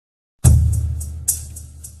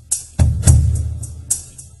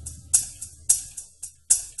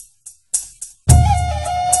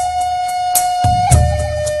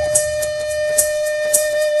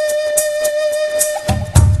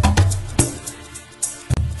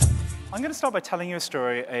I'm going to start by telling you a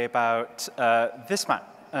story about this man.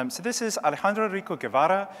 So this is Alejandro Rico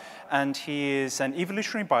Guevara, and he is an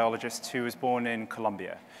evolutionary biologist who was born in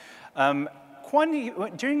Colombia.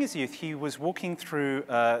 During his youth, he was walking through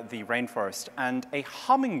the rainforest, and a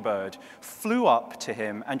hummingbird flew up to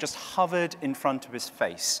him and just hovered in front of his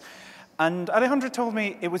face. And Alejandro told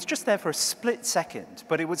me it was just there for a split second,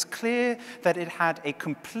 but it was clear that it had a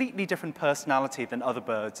completely different personality than other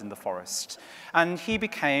birds in the forest. And he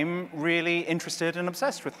became really interested and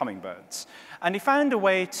obsessed with hummingbirds. And he found a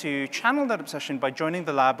way to channel that obsession by joining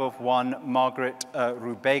the lab of one Margaret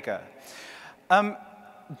Rubega.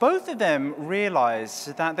 Both of them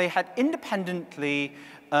realized that they had independently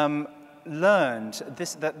learned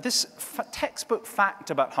that this textbook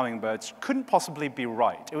fact about hummingbirds couldn't possibly be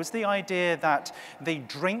right. It was the idea that they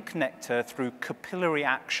drink nectar through capillary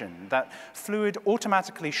action, that fluid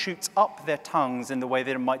automatically shoots up their tongues in the way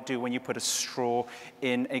that it might do when you put a straw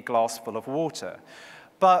in a glass full of water.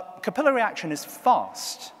 But capillary action is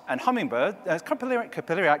fast, and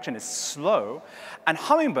capillary action is slow, and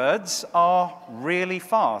hummingbirds are really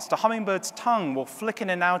fast. A hummingbird's tongue will flick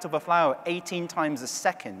in and out of a flower 18 times a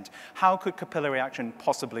second. How could capillary action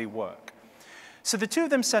possibly work? So the two of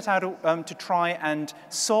them set out to try and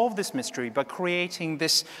solve this mystery by creating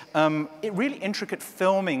this really intricate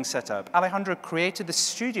filming setup. Alejandro created the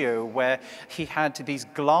studio where he had these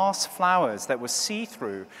glass flowers that were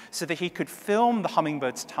see-through so that he could film the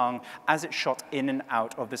hummingbird's tongue as it shot in and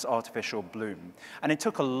out of this artificial bloom. And it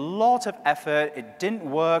took a lot of effort. It didn't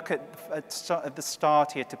work at the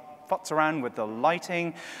start. He had to futz around with the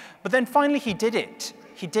lighting. But then finally he did it.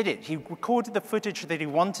 He did it. He recorded the footage that he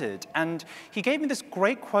wanted. And he gave me this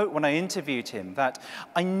great quote when I interviewed him that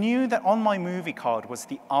I knew that on my movie card was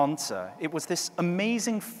the answer. It was this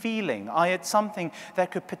amazing feeling. I had something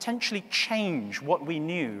that could potentially change what we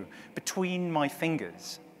knew between my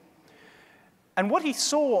fingers. And what he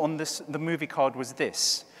saw on the movie card was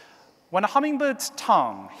this. When a hummingbird's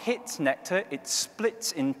tongue hits nectar, it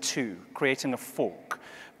splits in two, creating a fork.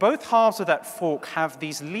 Both halves of that fork have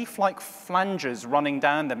these leaf-like flanges running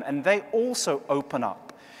down them, and they also open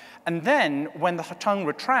up. And then, when the tongue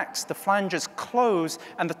retracts, the flanges close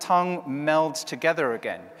and the tongue melds together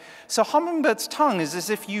again. So hummingbird's tongue is as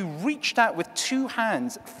if you reached out with two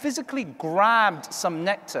hands, physically grabbed some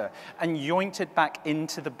nectar, and yoinked it back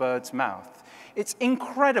into the bird's mouth. It's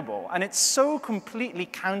incredible, and it's so completely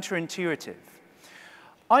counterintuitive.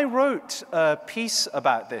 I wrote a piece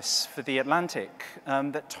about this for The Atlantic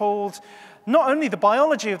that told not only the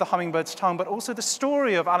biology of the hummingbird's tongue, but also the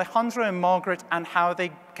story of Alejandro and Margaret and how they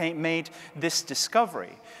made this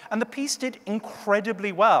discovery. And the piece did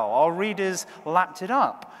incredibly well. Our readers lapped it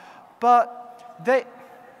up. But that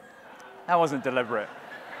wasn't deliberate.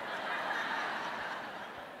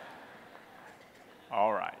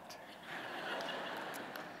 All right.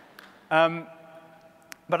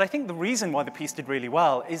 But I think the reason why the piece did really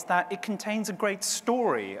well is that it contains a great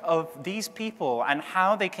story of these people and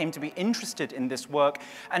how they came to be interested in this work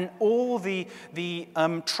and all the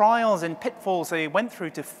trials and pitfalls they went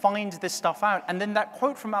through to find this stuff out. And then that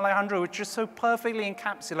quote from Alejandro, which just so perfectly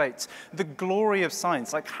encapsulates the glory of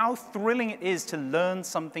science, like how thrilling it is to learn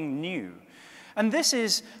something new. And this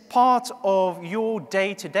is part of your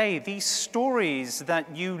day-to-day. These stories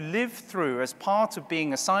that you live through as part of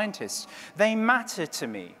being a scientist, they matter to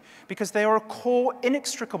me because they are a core,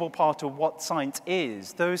 inextricable part of what science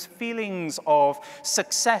is. Those feelings of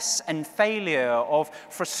success and failure, of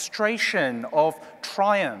frustration, of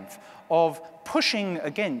triumph, of pushing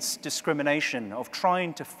against discrimination, of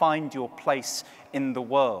trying to find your place in the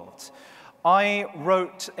world. I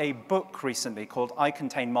wrote a book recently called I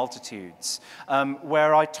Contain Multitudes,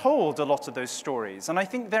 where I told a lot of those stories. And I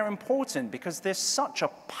think they're important because they're such a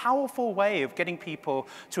powerful way of getting people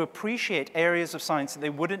to appreciate areas of science that they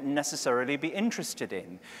wouldn't necessarily be interested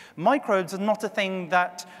in. Microbes are not a thing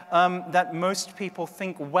that, that most people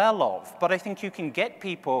think well of, but I think you can get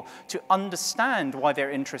people to understand why they're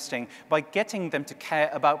interesting by getting them to care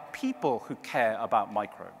about people who care about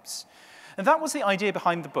microbes. And that was the idea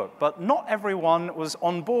behind the book, but not everyone was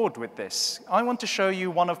on board with this. I want to show you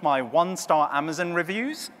one of my one-star Amazon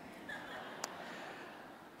reviews.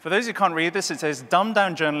 For those who can't read this, it says, "Dumbed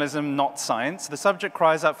down journalism, not science. The subject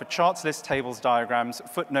cries out for charts, lists, tables, diagrams,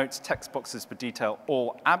 footnotes, text boxes for detail,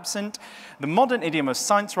 all absent. The modern idiom of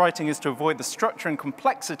science writing is to avoid the structure and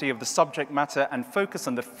complexity of the subject matter and focus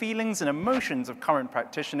on the feelings and emotions of current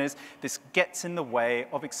practitioners. This gets in the way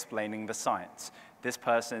of explaining the science." This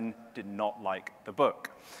person did not like the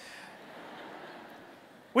book.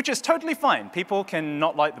 Which is totally fine. People can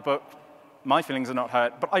not like the book. My feelings are not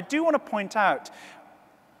hurt. But I do want to point out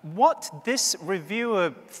what this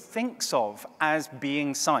reviewer thinks of as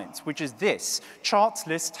being science, which is this: charts,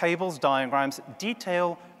 lists, tables, diagrams,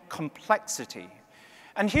 detail, complexity.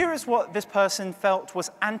 And here is what this person felt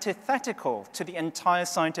was antithetical to the entire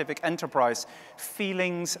scientific enterprise: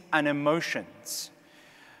 feelings and emotions.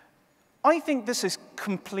 I think this is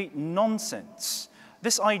complete nonsense.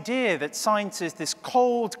 This idea that science is this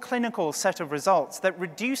cold, clinical set of results that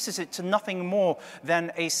reduces it to nothing more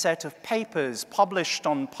than a set of papers published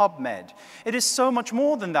on PubMed. It is so much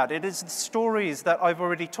more than that. It is the stories that I've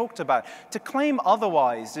already talked about. To claim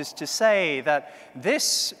otherwise is to say that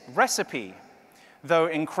this recipe, though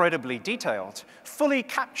incredibly detailed, fully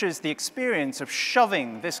captures the experience of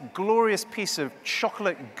shoving this glorious piece of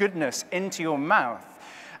chocolate goodness into your mouth.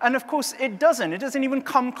 And of course, it doesn't. It doesn't even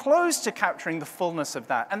come close to capturing the fullness of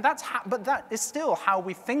that. And but that is still how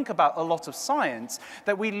we think about a lot of science,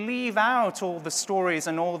 that we leave out all the stories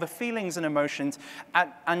and all the feelings and emotions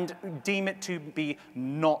and deem it to be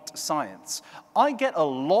not science. I get a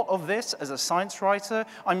lot of this as a science writer.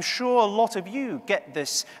 I'm sure a lot of you get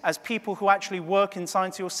this as people who actually work in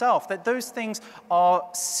science yourself, that those things are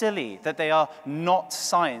silly, that they are not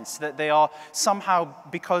science, that they are somehow,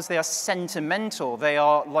 because they are sentimental, they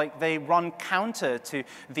are like they run counter to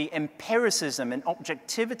the empiricism and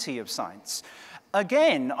objectivity of science.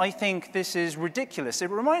 Again, I think this is ridiculous. It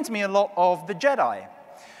reminds me a lot of the Jedi.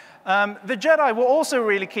 The Jedi were also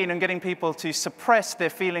really keen on getting people to suppress their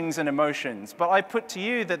feelings and emotions, but I put to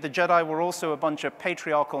you that the Jedi were also a bunch of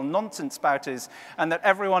patriarchal nonsense spouters, and that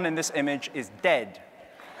everyone in this image is dead.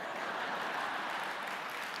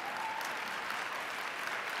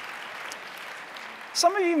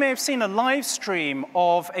 Some of you may have seen a live stream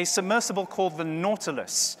of a submersible called the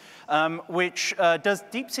Nautilus, which does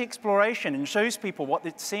deep-sea exploration and shows people what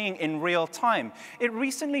it's seeing in real time. It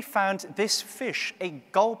recently found this fish, a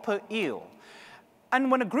gulper eel. And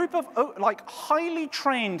when a group of highly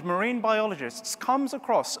trained marine biologists comes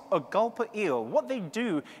across a gulper eel, what they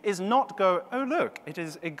do is not go, "Oh, look, it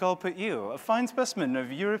is a gulper eel, a fine specimen of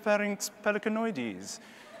Europharynx pelicanoides.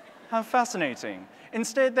 How fascinating."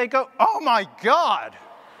 Instead, they go, "Oh my God,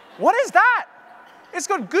 what is that? It's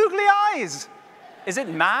got googly eyes. Is it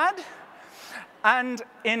mad?" And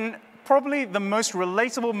in probably the most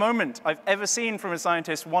relatable moment I've ever seen from a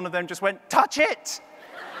scientist, one of them just went, "Touch it!"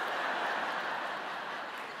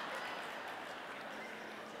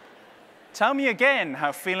 Tell me again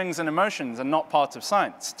how feelings and emotions are not part of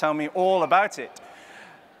science. Tell me all about it.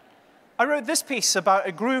 I wrote this piece about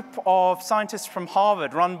a group of scientists from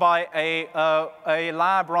Harvard run by a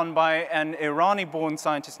lab run by an Irani-born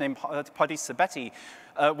scientist named Padis Sabeti,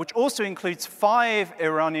 which also includes 5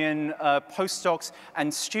 Iranian postdocs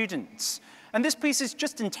and students. And this piece is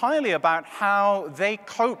just entirely about how they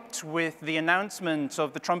coped with the announcement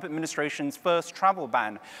of the Trump administration's first travel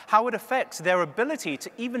ban, how it affects their ability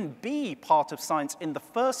to even be part of science in the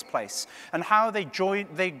first place, and how they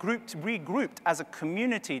regrouped as a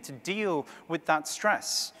community to deal with that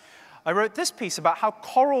stress. I wrote this piece about how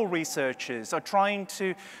coral researchers are trying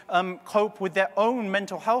to cope with their own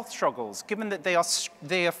mental health struggles, given that they are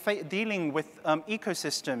dealing with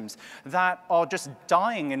ecosystems that are just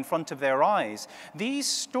dying in front of their eyes. These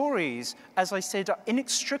stories, as I said, are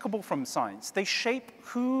inextricable from science. They shape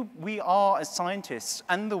who we are as scientists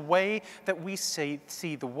and the way that we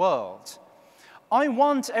see the world. I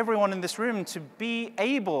want everyone in this room to be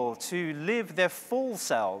able to live their full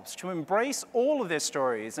selves, to embrace all of their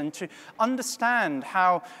stories, and to understand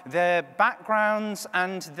how their backgrounds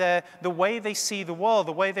and the way they see the world,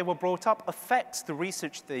 the way they were brought up, affects the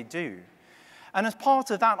research they do. And as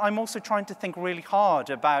part of that, I'm also trying to think really hard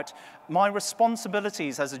about my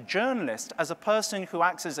responsibilities as a journalist, as a person who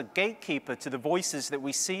acts as a gatekeeper to the voices that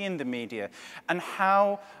we see in the media, and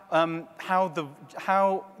how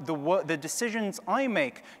the decisions I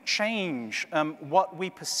make change what we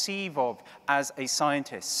perceive of as a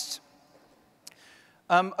scientist.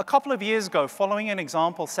 A couple of years ago, following an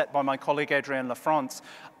example set by my colleague Adrienne Lafrance,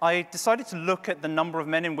 I decided to look at the number of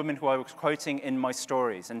men and women who I was quoting in my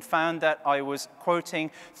stories, and found that I was quoting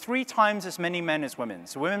 3 times as many men as women.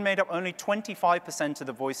 So women made up only 25% of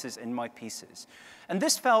the voices in my pieces. And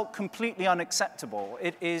this felt completely unacceptable.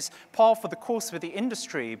 It is par for the course for the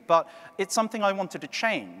industry, but it's something I wanted to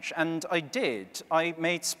change, and I did. I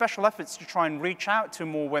made special efforts to try and reach out to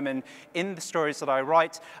more women in the stories that I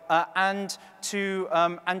write, and to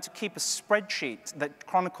keep a spreadsheet that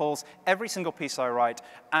chronicles every single piece I write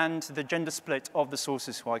and the gender split of the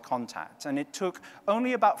sources who I contact. And it took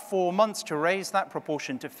only about 4 months to raise that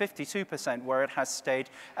proportion to 52%, where it has stayed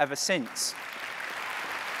ever since.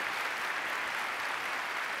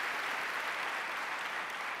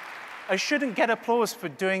 I shouldn't get applause for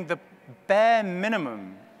doing the bare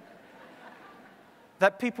minimum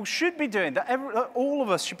that people should be doing, that all of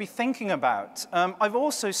us should be thinking about. I've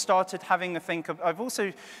also started having a think of, I've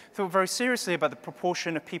also thought very seriously about the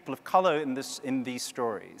proportion of people of color in these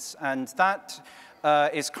stories. And that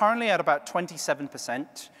is currently at about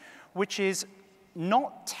 27%, which is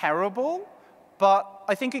not terrible, but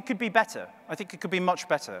I think it could be better. I think it could be much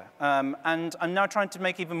better. And I'm now trying to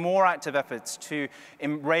make even more active efforts to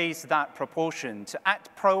raise that proportion, to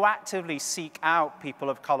proactively seek out people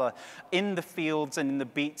of color in the fields and in the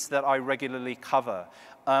beats that I regularly cover.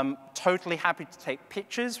 Totally happy to take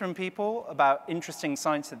pictures from people about interesting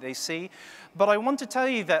science that they see. But I want to tell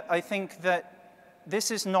you that I think that this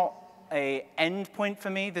is not an end point for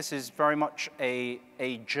me. This is very much a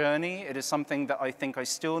journey. It is something that I think I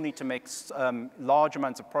still need to make large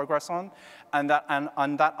amounts of progress on, and that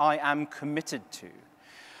I am committed to.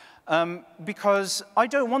 Because I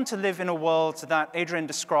don't want to live in a world that Adrienne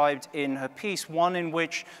described in her piece, one in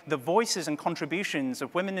which the voices and contributions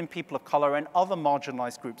of women and people of color and other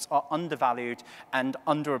marginalized groups are undervalued and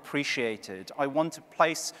underappreciated. I want a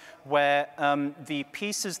place where the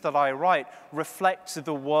pieces that I write reflect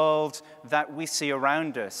the world that we see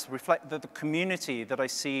around us, reflect the community that I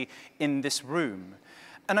see in this room.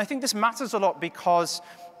 And I think this matters a lot because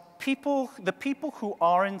the people who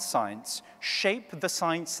are in science shape the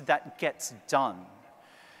science that gets done.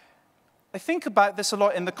 I think about this a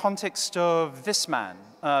lot in the context of this man,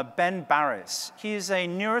 Ben Barris. He is a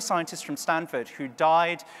neuroscientist from Stanford who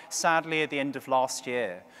died, sadly, at the end of last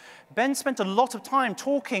year. Ben spent a lot of time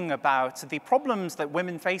talking about the problems that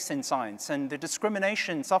women face in science and the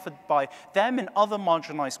discrimination suffered by them and other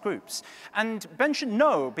marginalized groups. And Ben should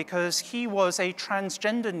know because he was a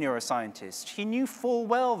transgender neuroscientist. He knew full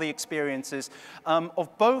well the experiences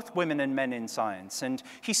of both women and men in science. And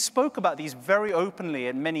he spoke about these very openly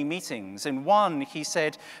at many meetings. In one, he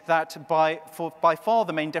said that by far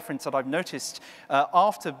the main difference that I've noticed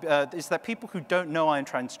is that people who don't know I'm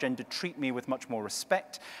transgender treat me with much more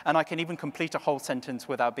respect, and I can even complete a whole sentence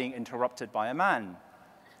without being interrupted by a man.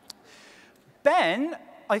 Ben,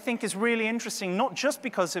 I think, is really interesting, not just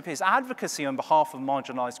because of his advocacy on behalf of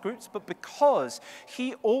marginalized groups, but because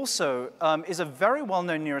he also is a very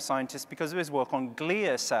well-known neuroscientist because of his work on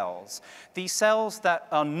glia cells, these cells that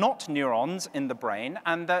are not neurons in the brain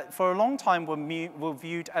and that for a long time were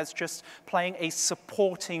viewed as just playing a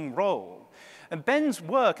supporting role. And Ben's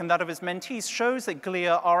work and that of his mentees shows that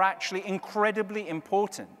glia are actually incredibly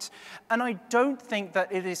important. And I don't think that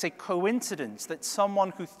it is a coincidence that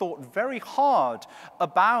someone who thought very hard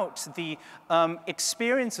about the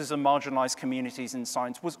experiences of marginalized communities in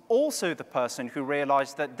science was also the person who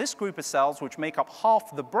realized that this group of cells, which make up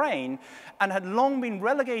half the brain, and had long been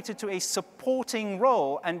relegated to a supporting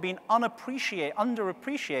role and been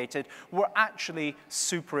underappreciated, were actually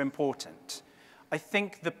super important. I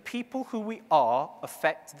think the people who we are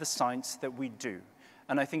affect the science that we do.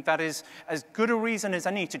 And I think that is as good a reason as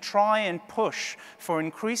any to try and push for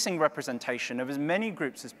increasing representation of as many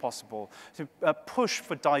groups as possible, to push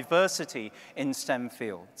for diversity in STEM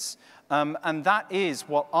fields. And that is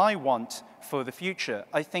what I want for the future.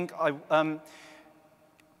 I think I've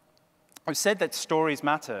said that stories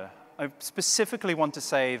matter. I specifically want to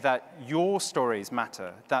say that your stories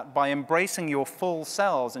matter, that by embracing your full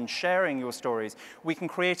selves and sharing your stories, we can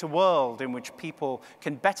create a world in which people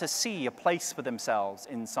can better see a place for themselves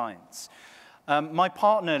in science. My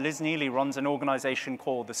partner, Liz Neely, runs an organization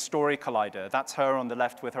called the Story Collider. That's her on the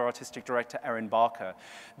left with her artistic director, Erin Barker.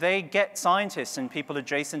 They get scientists and people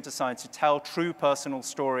adjacent to science to tell true personal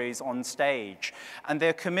stories on stage. And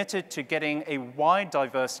they're committed to getting a wide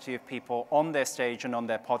diversity of people on their stage and on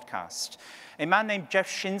their podcast. A man named Jeff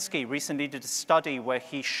Shinsky recently did a study where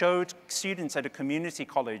he showed students at a community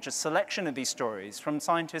college a selection of these stories from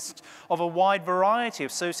scientists of a wide variety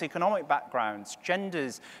of socioeconomic backgrounds,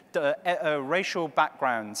 genders, racial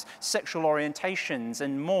backgrounds, sexual orientations,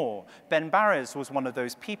 and more. Ben Barris was one of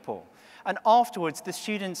those people. And afterwards, the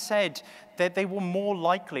students said that they were more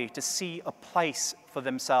likely to see a place for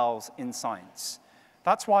themselves in science.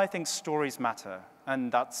 That's why I think stories matter.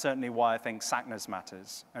 And that's certainly why I think SACNAS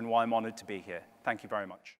matters and why I'm honored to be here. Thank you very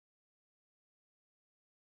much.